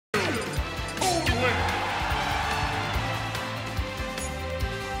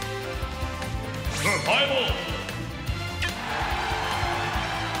Final.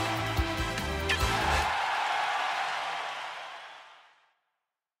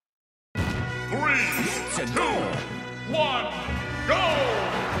 Three, two, one, go!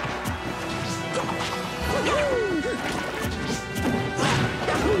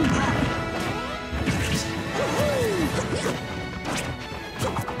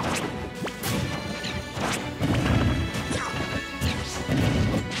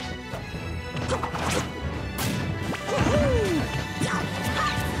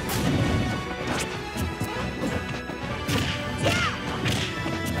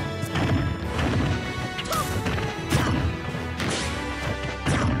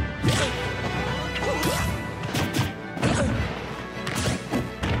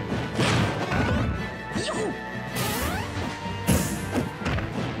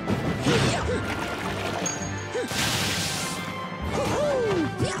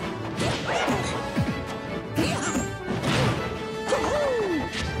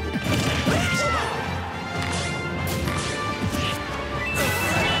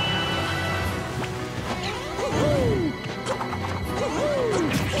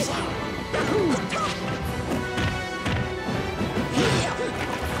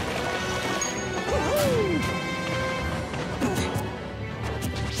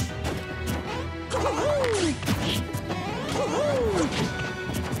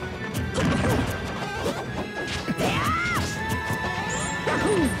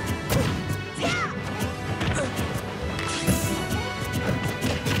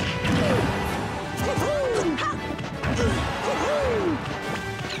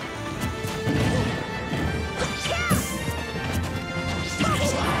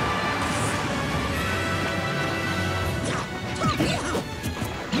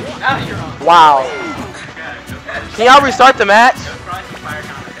 Wow. Can y'all restart the match?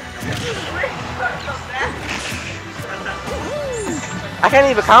 I can't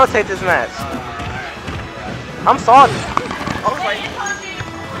even commentate this match. I'm salty.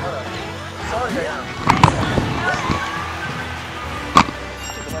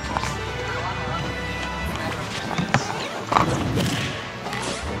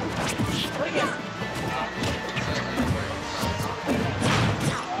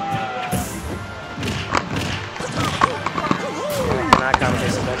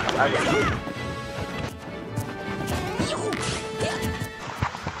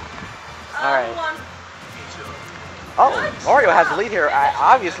 Alright. Oh, Oreo has the lead here.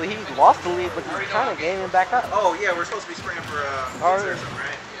 Obviously, he lost the lead, but he's kind of gaining back up. Oh, yeah, we're supposed to be spraying for pizza or something,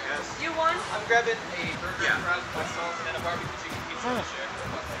 right? Yes. You won? I'm grabbing a burger, fries, myself, and a barbecue chicken pizza to share.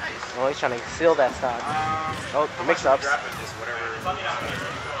 Nice. Oh, he's trying to seal that stock. Oh, the mix-ups. Just whatever.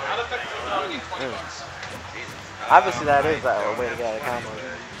 Obviously, that is a way to get out of combo.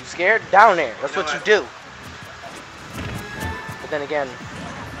 You scared? Down there. That's what you do. But then again,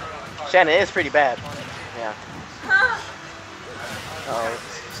 Shannon is pretty bad. Yeah. Uh-oh.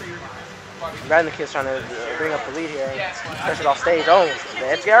 RandomKid's trying to bring up the lead here. Push it off stage. Oh, the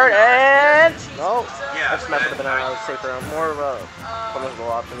edge guard and no. Up smash would have been a safer, more of a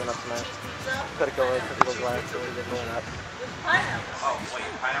punishable option than up smash. Could have gone because he goes last, so he did going up.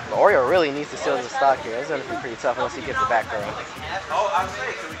 But Oreo really needs to seal the stock here. It's going to be pretty tough unless he gets the back throw. Oh, I was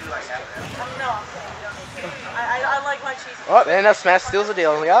saying, can we do like half? No. I like my cheese. Oh, and up smash steals the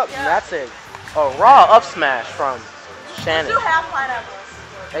deal. Yup, and that's it. Oh, raw up smash from Shannon. Let's do half pineapples.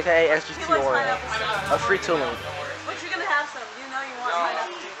 AKA SGT Oreo. A free tooling. But you're gonna have some. You know you want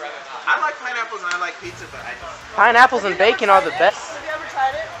pineapples. I like pineapples and I like pizza, but I just... Pineapples and bacon are the best. Have you ever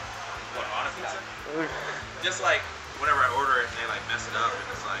tried it? What, on a pizza? Just like, whenever I order it and they like mess it up and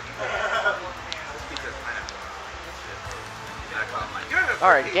it's like... This pizza has pineapple.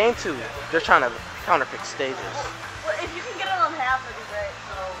 Alright, game 2. They're trying to counterpick stages. Well, if you can get it on half, that'd be great.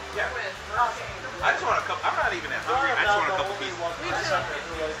 Yeah. Awesome. I just want a couple. I'm not even that hungry. I just want a couple pieces. Me too.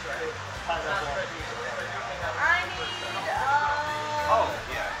 I need, Oh,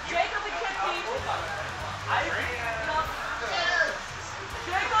 yeah. Jacob and Kid Pete.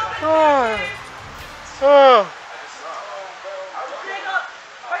 Jacob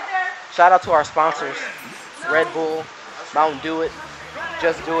right there. Shout out to our sponsors. Red Bull, Mountain Dew It,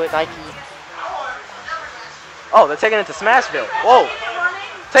 Just Do It, Nike. Oh, they're taking it to Smashville. Whoa.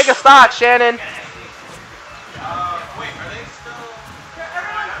 Take a stock, Shannon. Wait, are they still...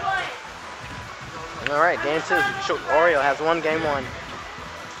 Everyone's playing. All right, game 2. Oreo has won game 1.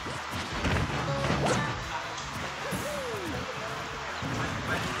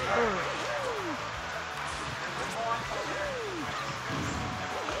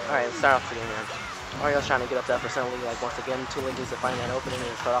 All right, let's start off the game, man. Orio's trying to get up that percent lead. Like once again, Toon needs to find that opening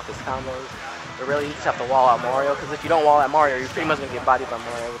and start off his combos. But really, you just have to wall out Mario, because if you don't wall out Mario, you're pretty much gonna get bodied by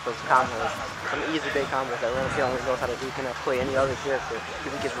Mario with those combos. Some easy bait combos that RandomKid only knows how to do. You cannot play any other character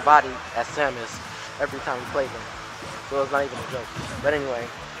because he gets bodied at Samus every time he plays him. So it's not even a joke. But anyway,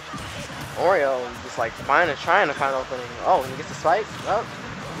 Oreo just like trying to find opening. Oh, and he gets the spike. Oh,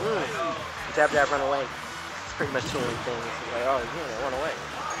 jab, jab, run away. It's pretty much Toon things. He's like, oh, yeah, run away.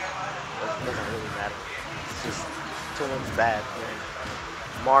 It doesn't really matter. It's just Toon's bad, man.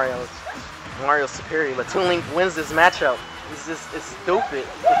 Mario's superior, but Toon wins this matchup. It's stupid.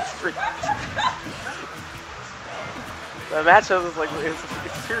 It's the matchup is like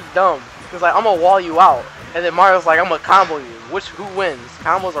it's pure dumb. It's like I'm gonna wall you out, and then Mario's like I'm gonna combo you. Who wins?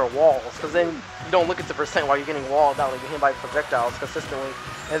 Combos or walls? Because then you don't look at the percent while you're getting walled out, like you're hit by projectiles consistently,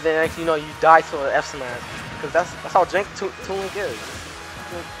 and then next you know you die to an F smash. Because that's how jank Toon is.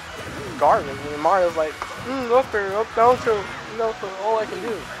 Garbage. I mean, Mario's like up there, up down to all I can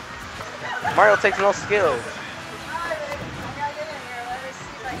do. Mario takes no skill.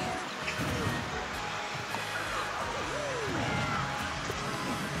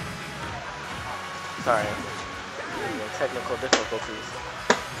 Sorry. Technical difficulties.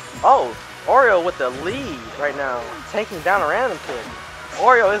 Oh, Oreo with the lead right now, taking down a RandomKid.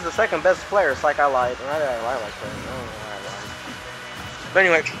 Oreo is the second best player. It's like I lied. I lied like that. I don't know why I lied. But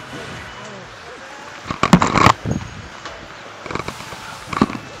anyway.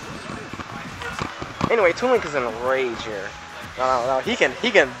 Anyway, Toon is in a rage here. No, he can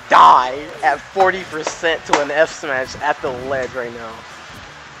die at 40% to an F smash at the ledge right now.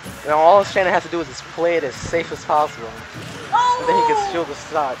 You know, all Shannon has to do is just play it as safe as possible. And then he can shield the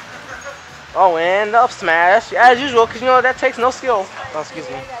stock. Oh, and up smash as usual, because you know that takes no skill. Oh, excuse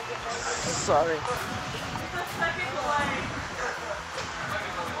me. Sorry.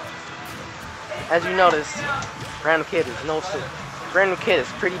 As you notice, RandomKid is no suit. RandomKid is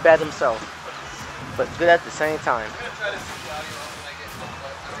pretty bad himself, but good at the same time.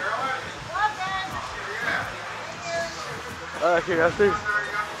 Here, I think,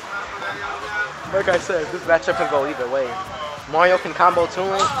 like I said, this matchup can go either way. Mario can combo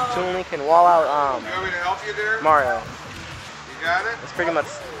Toon can wall out You want me to help you there? Mario. You got it? It's pretty much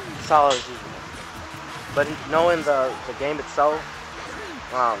solid as usual. But knowing the game itself,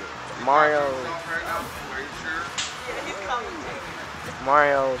 Mario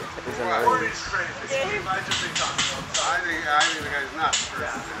is in the rage. I think the guy's nuts.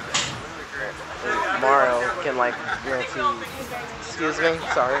 Mario can like guarantee. Excuse me,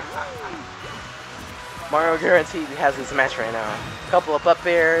 sorry. Mario guaranteed he has this match right now. Couple of up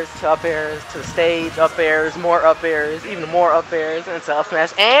airs, to the stage, up airs, more up airs, even more up airs, and it's an up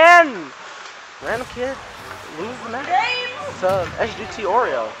smash. And RandomKid loses the match to SGT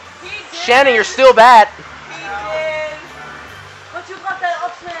Oreo. Shannon, you're still bad. He did. But you got that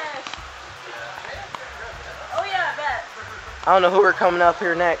up smash. Oh yeah, I bet. I don't know who we're coming up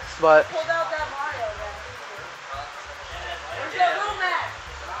here next, but Pulled out that Mario then. Where's that little match?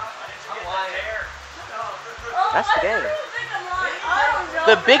 that's the game. I don't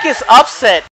know. The biggest upset